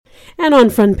And on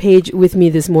front page with me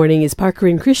this morning is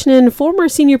Parkaran Krishnan, former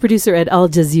senior producer at Al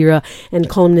Jazeera and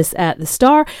columnist at The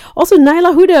Star. Also,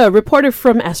 Naila Huda, reporter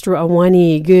from Astro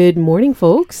Awani. Good morning,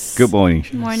 folks. Good morning.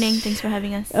 Good morning. Thanks for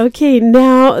having us. Okay,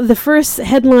 now the first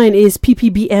headline is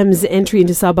PPBM's entry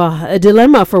into Sabah. A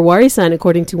dilemma for Warisan,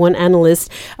 according to one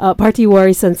analyst. Parti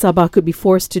Warisan Sabah could be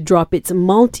forced to drop its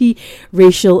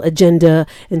multi-racial agenda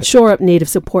and shore up native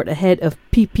support ahead of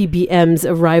PPBM's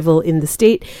arrival in the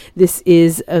state. This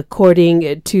is according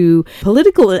to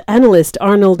political analyst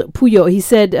Arnold Puyo. He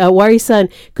said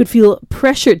Warisan could feel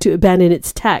pressured to abandon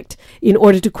its tact in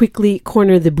order to quickly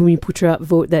corner the Bumiputra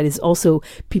vote that is also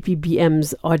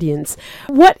PPBM's audience.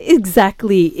 What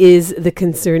exactly is the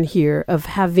concern here of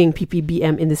having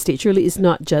PPBM in the state? Surely it's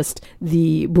not just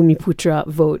the Bumiputra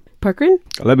vote. Parkaran?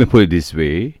 Let me put it this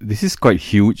way. This is quite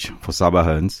huge for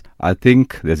Sabahans. I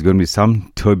think there's going to be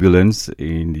some turbulence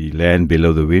in the land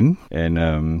below the wind.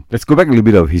 And let's go back a little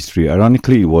bit of history.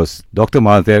 Ironically, it was Dr.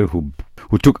 Mahathir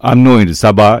who took UMNO into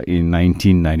Sabah in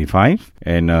 1995.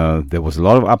 And there was a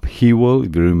lot of upheaval.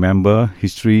 If you remember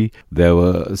history, there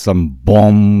were some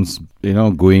bombs,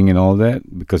 going and all that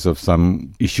because of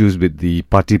some issues with the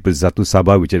Parti Persatu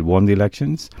Sabah, which had won the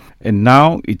elections. And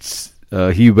now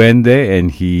he went there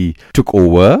and he took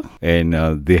over, and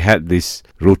they had this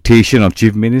rotation of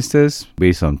chief ministers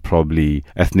based on probably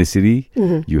ethnicity.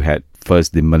 Mm-hmm. You had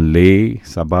first the Malay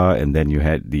Sabah, and then you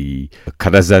had the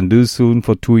Kadazandu soon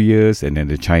for 2 years, and then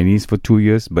the Chinese for 2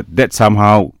 years. But that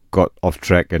somehow got off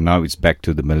track, and now it's back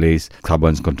to the Malays.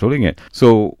 Sabahans controlling it.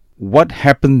 So what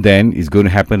happened then is going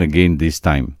to happen again this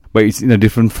time. But it's in a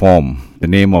different form. The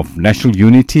name of national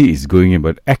unity is going in,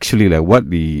 but actually, like what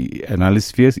the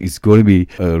analyst fears, is going to be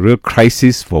a real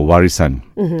crisis for Warisan.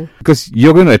 Mm-hmm. Because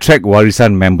you're going to attract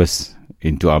Warisan members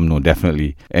into UMNO,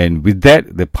 definitely. And with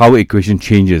that, the power equation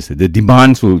changes. The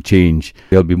demands will change.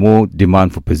 There'll be more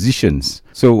demand for positions.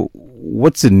 So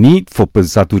what's the need for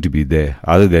Persatu to be there,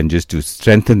 other than just to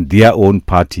strengthen their own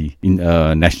party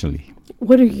nationally?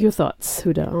 What are your thoughts,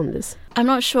 Huda, on this? I'm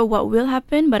not sure what will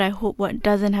happen, but I hope what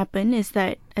doesn't happen is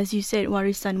that, as you said,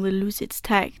 Warisan will lose its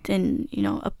tact and,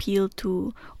 appeal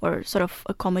to or sort of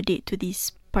accommodate to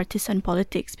these partisan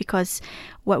politics, because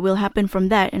what will happen from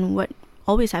that, and what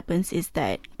always happens, is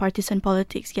that partisan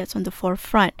politics gets on the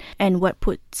forefront, and what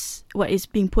is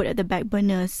being put at the back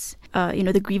burners,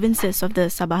 the grievances of the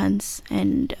Sabahans,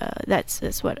 and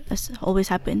that's what has always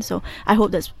happened. So I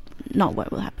hope that's not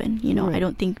what will happen. Right. I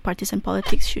don't think partisan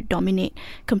politics should dominate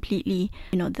completely,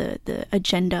 the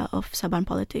agenda of Sabahan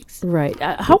politics. Right.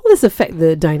 How will this affect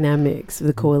the dynamics of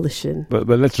the coalition? But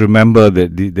let's remember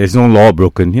that there's no law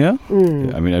broken here.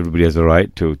 I mean, everybody has a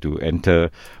right to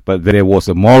enter. But there was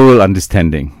a moral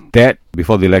understanding that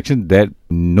before the election, that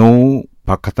no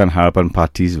Pakatan Harapan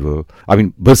parties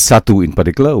Bersatu in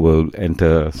particular, will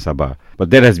enter Sabah. But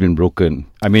that has been broken.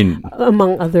 I mean,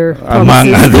 among others.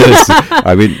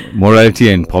 I mean,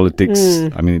 morality and politics,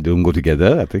 they don't go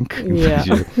together, I think.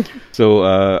 Yeah. So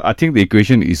I think the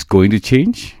equation is going to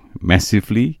change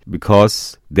massively,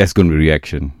 because there's going to be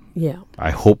reaction. Yeah.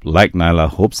 I hope, like Naila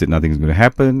hopes, that nothing's going to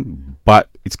happen, but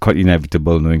it's quite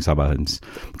inevitable knowing Sabahans,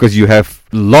 because you have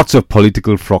lots of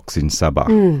political frogs in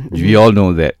Sabah. We all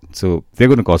know that. So they're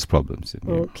going to cause problems.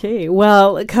 Okay.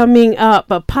 Well, coming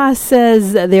up, PAS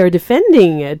says they are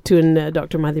defending Tun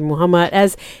Dr. Mahathir Mohamad,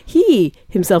 as he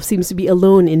himself seems to be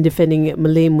alone in defending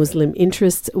Malay Muslim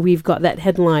interests. We've got that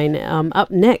headline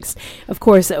up next. Of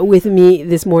course, with me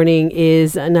this morning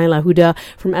is Naila Huda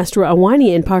from Astro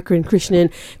Awani and Parkaran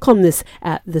Krishnan, columnist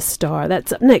at The Star.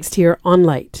 That's up next here on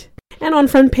Light. And on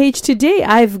front page today,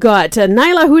 I've got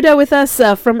Naila Huda with us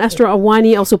from Astro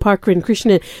Awani, also Parkaran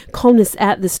Krishnan, columnist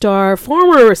at The Star,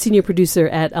 former senior producer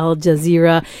at Al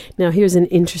Jazeera. Now, here's an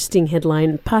interesting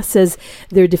headline. PAS says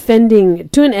they're defending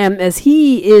Tun M, as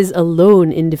he is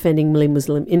alone in defending Malay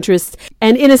Muslim interests.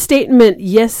 And in a statement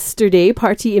yesterday,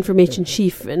 Party Information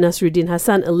Chief Nasruddin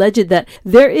Hassan alleged that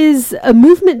there is a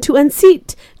movement to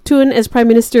unseat Tun as Prime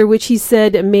Minister, which he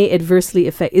said may adversely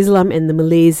affect Islam and the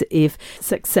Malays if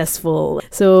successful.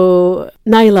 So,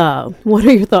 Naila, what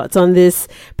are your thoughts on this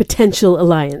potential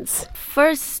alliance?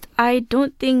 First, I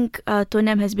don't think Tun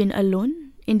M has been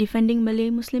alone in defending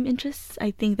Malay Muslim interests. I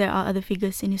think there are other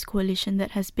figures in his coalition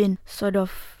that has been sort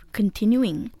of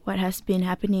continuing what has been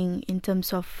happening in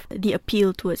terms of the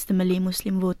appeal towards the Malay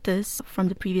Muslim voters from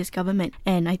the previous government.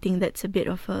 And I think that's a bit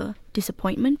of a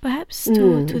disappointment perhaps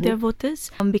to their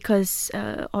voters, because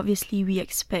obviously we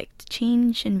expect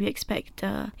change, and we expect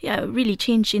really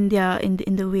change in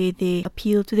the way they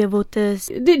appeal to their voters.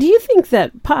 Do you think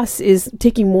that PAS is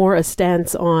taking more a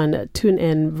stance on Tun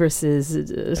En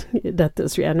versus Dato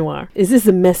Sri Anwar? Is this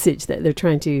the message that they're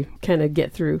trying to kind of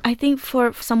get through? I think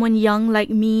for someone young like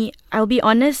me, I'll be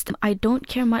honest, I don't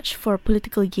care much for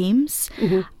political games,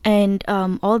 and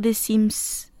all this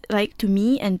seems like, to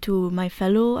me and to my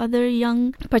fellow other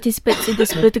young participants in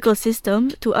this political system,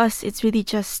 to us it's really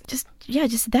just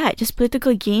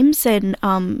political games, and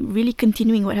really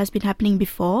continuing what has been happening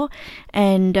before,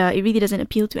 and it really doesn't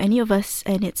appeal to any of us,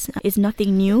 and it's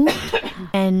nothing new.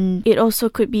 And it also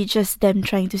could be just them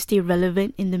trying to stay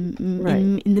relevant in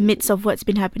the midst of what's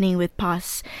been happening with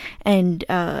PAS, and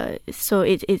so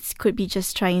it could be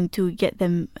just trying to get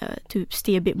them to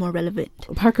stay a bit more relevant.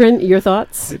 Parkran, your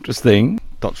thoughts? Interesting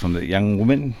thoughts from the young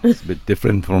woman. It's a bit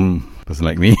different from a person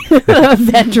like me. A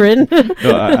veteran.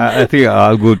 No, I think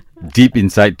I'll go deep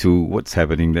inside to what's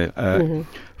happening there.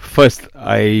 First,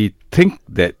 I think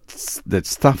that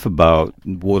stuff about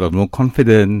vote of no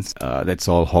confidence, that's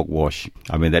all hogwash.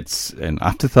 I mean, that's an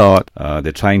afterthought.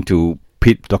 They're trying to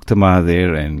pit Dr.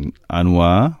 Mahathir and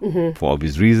Anwar for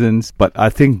obvious reasons. But I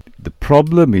think the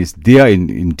problem is they are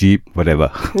in deep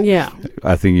whatever. Yeah.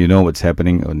 I think you know what's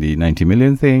happening on the 90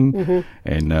 million thing.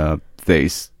 And there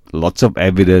is lots of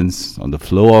evidence on the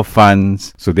flow of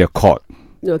funds. So they're caught.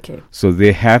 Okay. So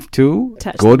they have to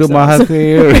Attach go themselves. to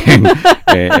Mahathir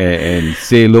and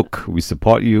say, "Look, we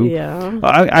support you." Yeah.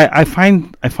 I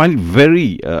find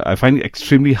it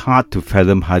extremely hard to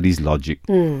fathom Hadi's logic.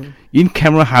 In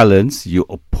camera Highlands, you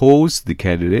oppose the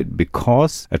candidate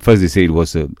because at first they say it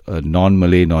was a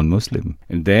non-Malay, non-Muslim,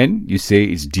 and then you say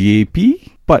it's DAP.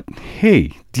 But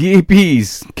hey, DAP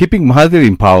is keeping Mahathir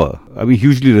in power. I mean,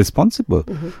 hugely responsible.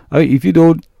 I mean, if you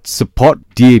don't support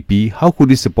DAP, how could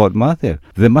you support Mahathir?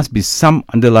 There must be some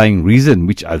underlying reason,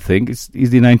 which I think is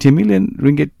the 90 million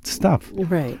ringgit stuff.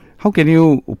 Right. How can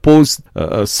you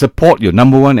support your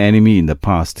number one enemy in the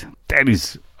past? That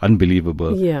is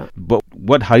unbelievable. Yeah. But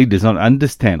what Hari does not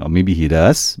understand, or maybe he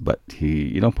does, but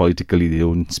he, politically they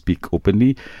don't speak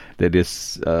openly, that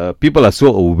is, people are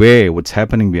so aware what's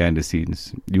happening behind the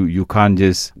scenes. You can't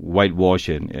just whitewash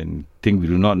and think we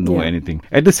do not know anything.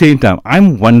 At the same time,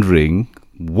 I'm wondering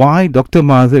why Dr.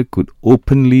 Mahathir could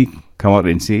openly come out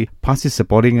and say, PAS is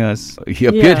supporting us. He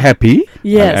appeared happy.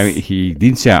 Yes. I mean, he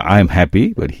didn't say, I'm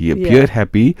happy, but he appeared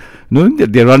happy, knowing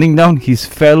that they're running down his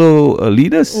fellow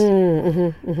leaders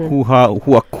who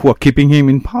are keeping him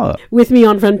in power. With me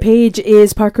on front page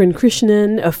is Parkran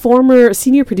Krishnan, a former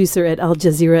senior producer at Al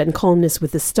Jazeera and columnist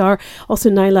with The Star. Also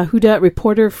Naila Huda,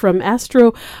 reporter from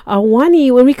Astro.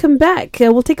 Wani, when we come back,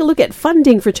 we'll take a look at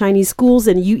funding for Chinese schools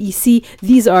and UEC.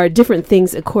 These are different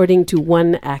things according to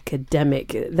one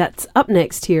academic. That's up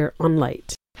next here on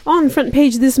Light. On front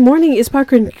page this morning is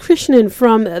Parkran Krishnan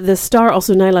from The Star,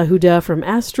 also Naila Huda from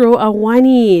Astro.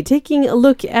 Awani, taking a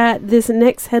look at this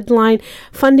next headline,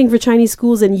 funding for Chinese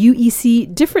schools and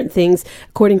UEC, different things,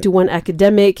 according to one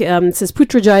academic. It says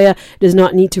Putrajaya does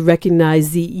not need to recognize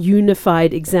the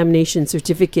Unified Examination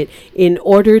Certificate in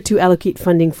order to allocate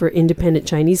funding for independent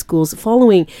Chinese schools,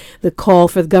 following the call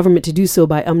for the government to do so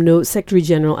by UMNO Secretary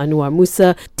General Anwar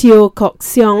Musa. Teo Kok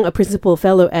Siong, a principal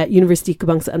fellow at University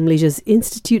Kebangsaan Malaysia's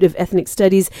Institute of Ethnic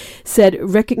Studies, said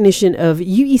recognition of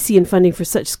UEC and funding for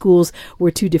such schools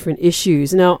were two different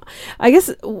issues. Now, I guess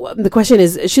the question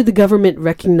is, should the government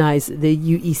recognize the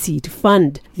UEC to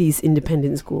fund these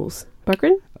independent schools?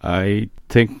 Parkran? I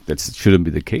think that shouldn't be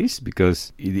the case,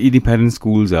 because independent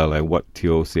schools are, like what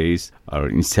Theo says, are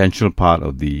an essential part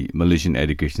of the Malaysian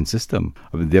education system.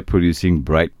 I mean, they're producing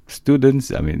bright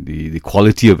students. I mean, the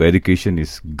quality of education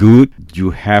is good. You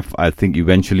have, I think,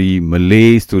 eventually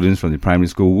Malay students from the primary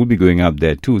school will be going up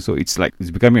there too. So it's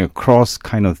becoming a cross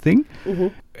kind of thing.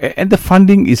 And the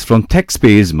funding is from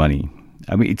taxpayers' money.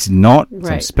 I mean, it's not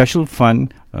some special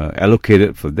fund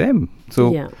allocated for them.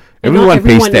 So everyone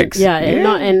pays tax.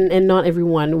 And not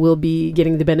everyone will be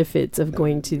getting the benefits of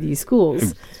going to these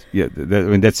schools. Yeah,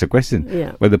 that's the question.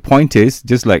 Yeah. But the point is,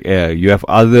 just like you have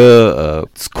other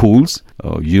schools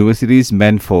or universities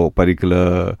meant for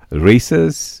particular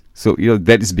races, so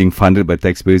that is being funded by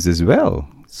taxpayers as well.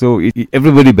 So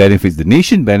everybody benefits. The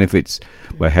nation benefits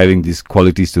by having these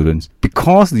quality students.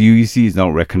 Because the UEC is now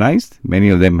recognized, many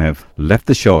of them have left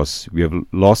the shores. We have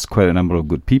lost quite a number of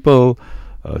good people.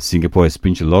 Singapore has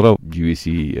pinched a lot of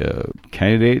UEC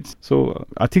candidates. So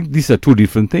I think these are two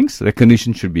different things.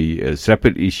 Recognition should be a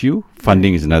separate issue.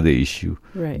 Funding is another issue.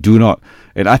 Right. Do not.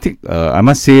 And I think I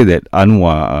must say that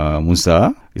Anwar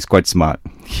Musa is quite smart.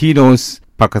 He knows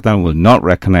Pakatan will not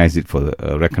recognize it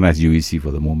recognize UEC for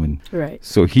the moment. Right.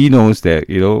 So he knows that,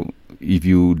 if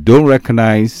you don't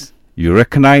recognize, you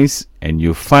recognize and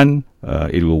you fund,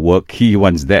 it will work. He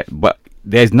wants that. But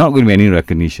there's not going to be any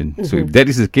recognition. So if that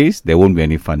is the case, there won't be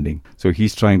any funding. So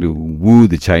he's trying to woo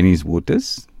the Chinese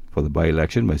voters for the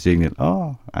by-election by saying that,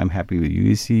 I'm happy with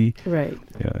UEC. Right.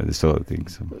 Yeah, this sort of thing.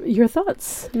 So. Your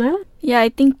thoughts, Naila? Yeah, I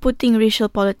think putting racial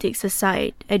politics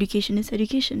aside, education is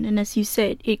education. And as you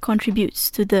said, it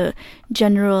contributes to the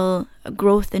general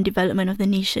growth and development of the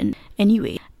nation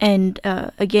anyway. And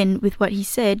again, with what he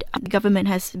said, the government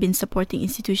has been supporting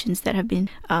institutions that have been,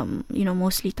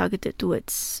 mostly targeted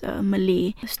towards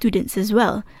Malay students as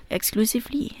well,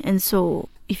 exclusively. And so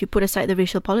if you put aside the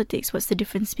racial politics, what's the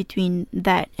difference between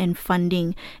that and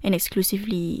funding an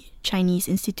exclusively Chinese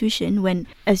institution when,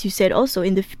 as you said also,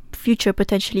 in the future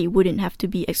potentially it wouldn't have to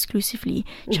be exclusively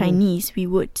Chinese. We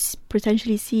would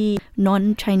potentially see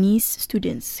non-Chinese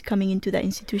students coming into that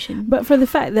institution. But for the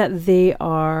fact that they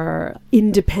are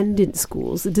independent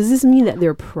schools, does this mean that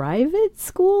they're private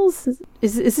schools?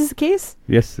 Is this the case?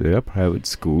 Yes, they are private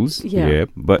schools. Yeah.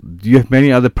 But you have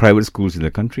many other private schools in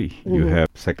the country. You have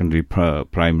secondary,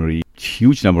 primary,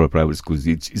 huge number of private schools.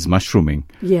 It's mushrooming.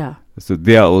 Yeah. So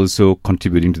they are also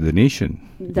contributing to the nation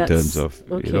in That's- terms of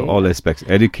okay. all aspects,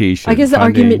 education. I guess the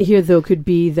funding. argument here, though, could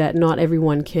be that not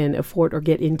everyone can afford or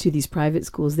get into these private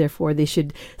schools. Therefore, they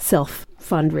should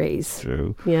self-fundraise.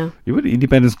 True. Yeah. Even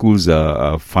independent schools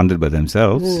are funded by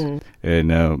themselves,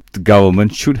 and the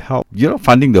government should help.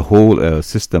 Funding the whole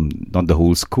system, not the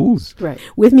whole schools. Right.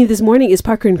 With me this morning is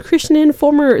Parkaran Krishnan,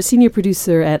 former senior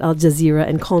producer at Al Jazeera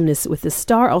and columnist with The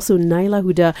Star. Also, Naila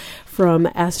Huda from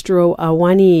Astro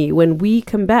Awani. When we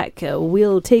come back,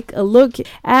 we'll take a look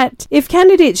at if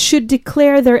candidates should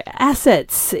declare their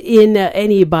assets in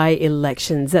any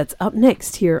by-elections. That's up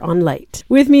next here on Light.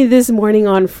 With me this morning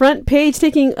on Front Page,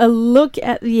 taking a look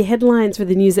at the headlines for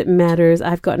the news that matters,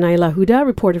 I've got Naila Huda,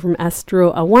 reporter from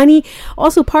Astro Awani.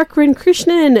 Also, Parkaran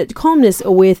Krishnan, columnist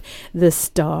with The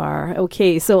Star.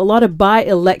 Okay, so a lot of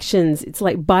by-elections. It's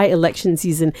like by-election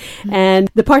season. And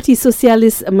the Parti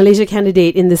Sosialis Malaysia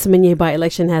candidate in the Semenyih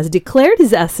by-election has declared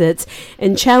his assets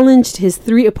and challenged his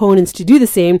three opponents to do the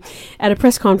same. At a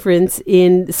press conference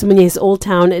in Semenyih's Old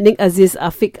Town, Nik Aziz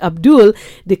Afiq Abdul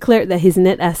declared that his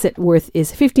net asset worth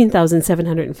is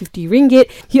 15,750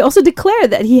 ringgit. He also declared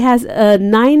that he has a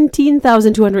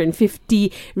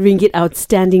 19,250 ringgit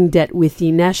outstanding debt with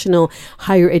the National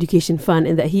Higher Education Fund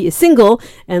and that he is single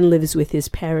and lives with his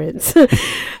parents.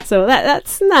 So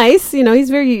that's nice. He's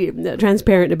very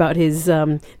transparent about his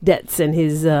debts and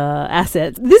his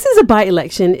assets. This is a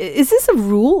by-election. Is this a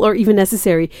rule or even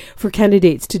necessary for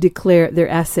candidates to declare their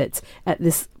assets at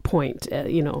this point,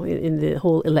 in the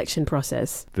whole election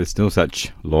process? There's no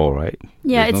such law, right?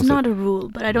 Yeah, There's it's no not a rule,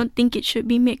 but I don't think it should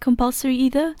be made compulsory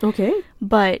either. Okay.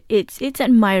 But it's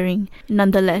admiring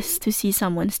nonetheless to see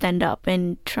someone stand up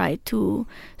and try to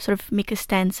sort of make a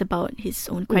stance about his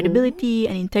own credibility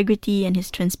and integrity and his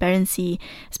transparency,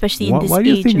 especially in this Why age. do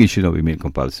you think of- it should not be made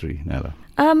compulsory, Naila?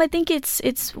 I think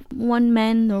it's one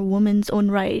man or woman's own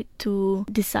right to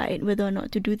decide whether or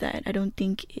not to do that. I don't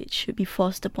think it should be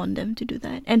forced upon them to do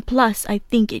that. And plus, I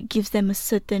think it gives them a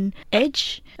certain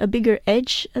edge, a bigger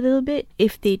edge a little bit,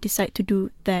 if they decide to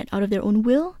do that out of their own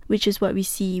will, which is what we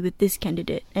see with this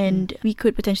candidate. And we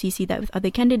could potentially see that with other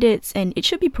candidates, and it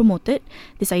should be promoted,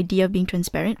 this idea of being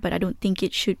transparent, but I don't think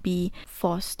it should be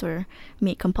forced or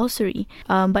made compulsory.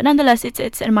 But nonetheless,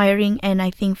 it's admiring, and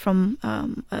I think from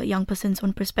a young person's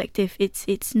own perspective,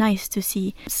 it's nice to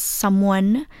see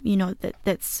someone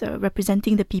that's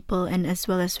representing the people and as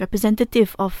well as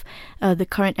representative of the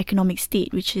current economic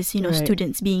state, which is Right.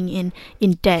 students being in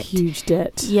debt. Huge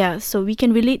debt. Yeah, so we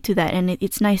can relate to that, and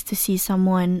it's nice to see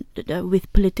someone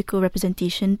with political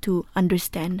representation to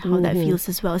understand how that feels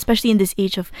as well, especially in this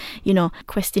age of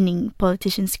questioning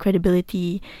politicians'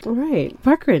 credibility. All right.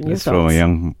 Parkaran, your That's from a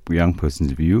thoughts? young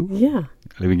person's view. Yeah.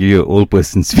 Let me give you an old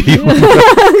person's view.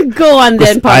 Go on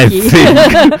then, Parky.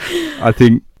 I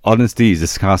think honesty is a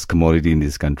scarce commodity in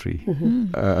this country.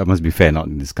 I must be fair, not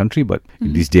in this country, but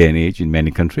in this day and age, in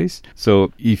many countries.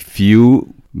 So if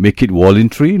you make it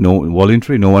voluntary, no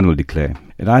one will declare.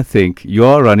 And I think you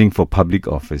are running for public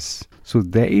office, so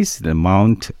there is an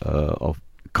amount of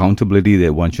accountability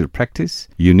that one should practice.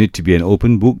 You need to be an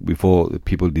open book before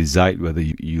people decide whether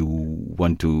you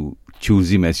want to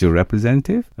choose him as your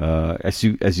representative. As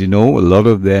you know, a lot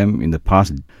of them in the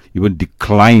past even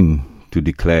decline to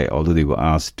declare, although they were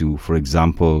asked to. For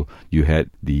example, you had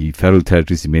the Federal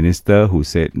Territories Minister who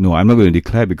said, no, I'm not going to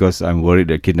declare because I'm worried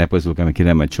that kidnappers will come and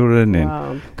kidnap my children.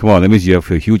 Wow. And come on, that means you have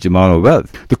a huge amount of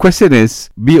wealth. The question is,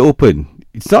 be open.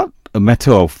 It's not a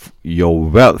matter of your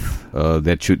wealth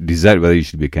that should decide whether you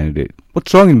should be a candidate.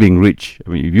 What's wrong in being rich? I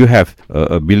mean, if you have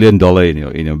 $1 billion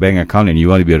in your bank account and you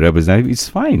want to be a representative, it's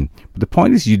fine. But the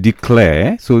point is, you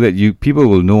declare so that people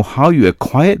will know how you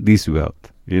acquired this wealth.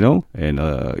 And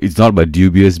it's not by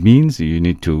dubious means. You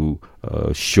need to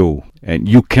show, and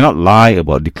you cannot lie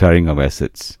about declaring of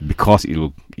assets, because it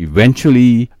will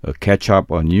eventually catch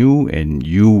up on you, and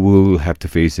you will have to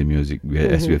face the music,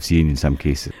 as we have seen in some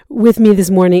cases. With me this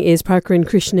morning is Parkaran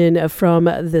Krishnan from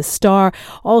The Star,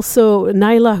 also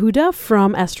Naila Huda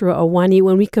from Astro Awani.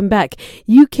 When we come back,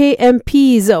 UK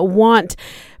MPs want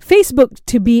Facebook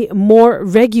to be more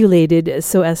regulated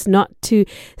so as not to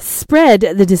spread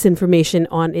the disinformation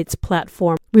on its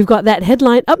platform. We've got that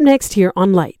headline up next here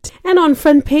on Light. And on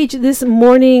front page this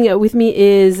morning with me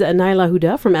is Naila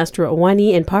Huda from Astro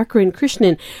Awani and Parkaran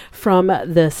Krishnan from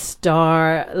The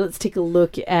Star. Let's take a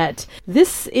look at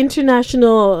this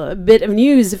international bit of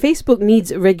news. Facebook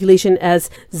needs regulation as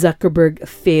Zuckerberg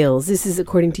fails. This is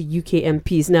according to UK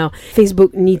MPs. Now,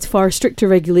 Facebook needs far stricter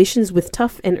regulations with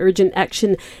tough and urgent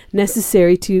action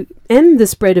necessary to end the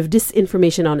spread of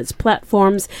disinformation on its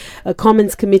platforms. A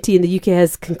Commons committee in the UK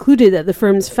has concluded that the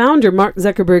firm's founder, Mark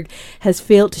Zuckerberg, has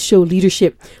failed to show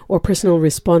leadership or personal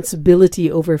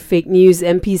responsibility over fake news.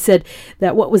 MPs said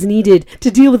that what was needed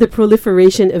to deal with the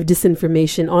proliferation of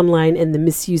disinformation online and the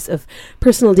misuse of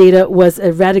personal data was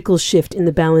a radical shift in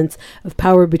the balance of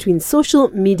power between social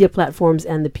media platforms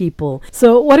and the people.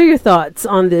 So what are your thoughts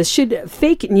on this? Should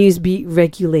fake news be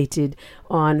regulated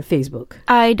on Facebook?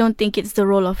 I don't think it's the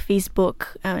role of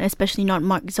Facebook, especially not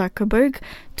Mark Zuckerberg,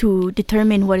 to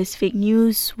determine what is fake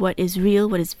news, what is real,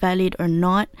 what is valid or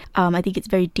not. I think it's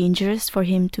very dangerous for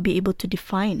him to be able to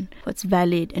define what's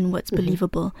valid and what's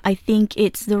believable. I think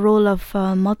it's the role of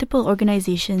multiple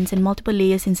organizations and multiple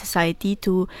layers in society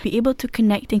to be able to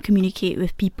connect and communicate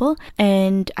with people.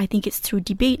 And I think it's through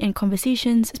debate and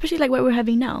conversations, especially like what we're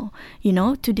having now,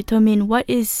 to determine what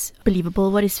is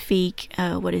believable, what is fake,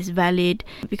 what is valid.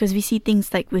 Because we see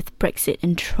things like with Brexit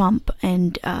and Trump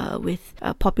and with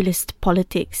populist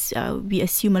politics, we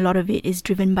assume a lot of it is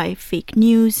driven by fake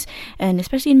news, and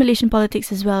especially in Malaysian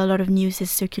politics as well, a lot of news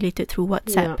is circulated through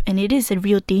WhatsApp, and it is a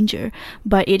real danger.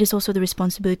 But it is also the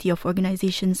responsibility of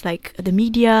organizations like the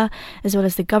media as well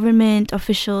as the government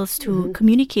officials to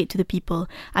communicate to the people.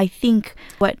 I think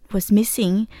what was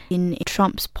missing in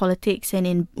Trump's politics and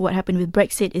in what happened with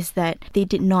Brexit is that they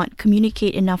did not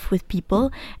communicate enough with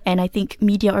people, and I think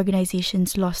media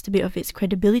organizations lost a bit of its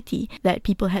credibility, that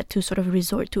people had to sort of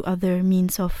resort to other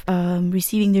means of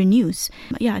receiving their news.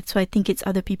 So I think it's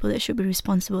other people that should be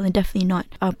responsible, and definitely not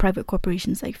private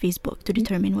corporations like Facebook to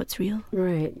determine what's real.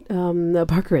 Right.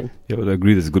 Parkaran. Yeah, I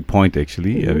agree. That's a good point,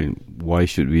 actually. I mean, why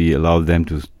should we allow them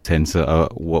to censor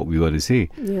what we want to say?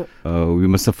 We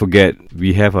must not forget,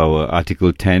 we have our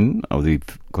Article 10 of the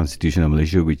Constitution of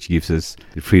Malaysia, which gives us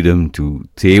the freedom to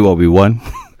say what we want.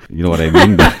 You know what I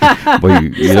mean?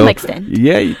 To some extent.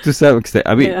 Yeah, to some extent.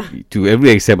 I mean, to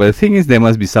every extent. But the thing is, there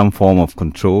must be some form of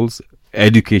controls.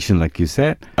 Education, like you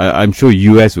said. I'm sure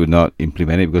US would not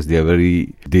implement it because they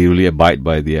really abide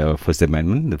by their First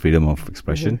Amendment, the freedom of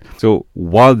expression. So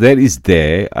while that is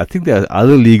there, I think there are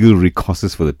other legal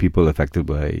recourses for the people affected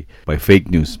by fake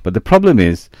news. But the problem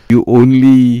is, you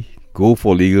only go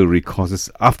for legal recourses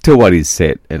after what is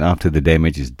said and after the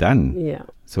damage is done. Yeah.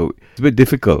 So it's a bit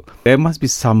difficult. There must be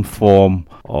some form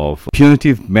of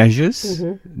punitive measures,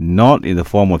 not in the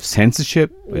form of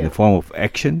censorship, in the form of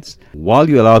actions. While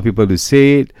you allow people to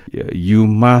say it, you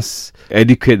must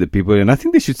educate the people. And I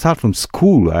think they should start from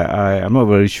school. I'm not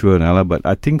very sure, Nala, but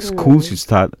I think schools should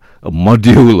start a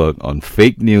module on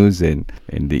fake news and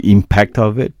the impact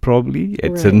of it, probably,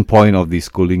 at certain point of the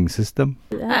schooling system.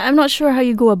 I'm not sure how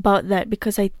you go about that,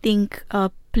 because I think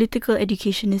political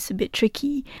education is a bit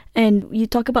tricky. And you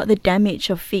talk about the damage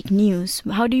of fake news.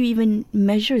 How do you even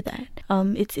measure that?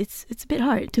 It's a bit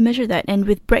hard to measure that. And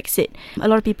with Brexit, a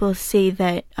lot of people say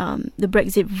that the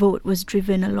Brexit vote was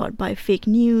driven a lot by fake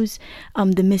news,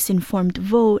 the misinformed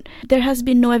vote. There has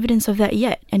been no evidence of that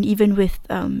yet. And even with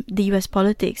the US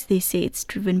politics, they say it's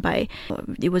driven by,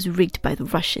 it was rigged by the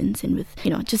Russians. And with,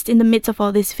 just in the midst of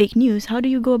all this fake news, how do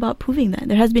you go about proving that?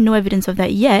 There has been no evidence of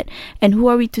that yet. And who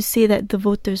are we to say that the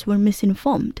voters were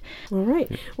misinformed? All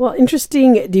right. Well,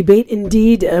 interesting debate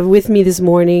indeed. With me this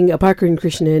morning, Parkaran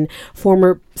Krishnan,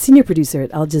 former senior producer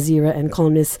at Al Jazeera and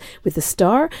columnist with The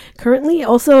Star. Currently,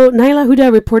 also Naila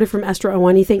Huda, reporter from Astro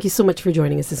Awani. Thank you so much for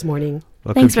joining us this morning.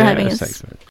 Thanks for having us.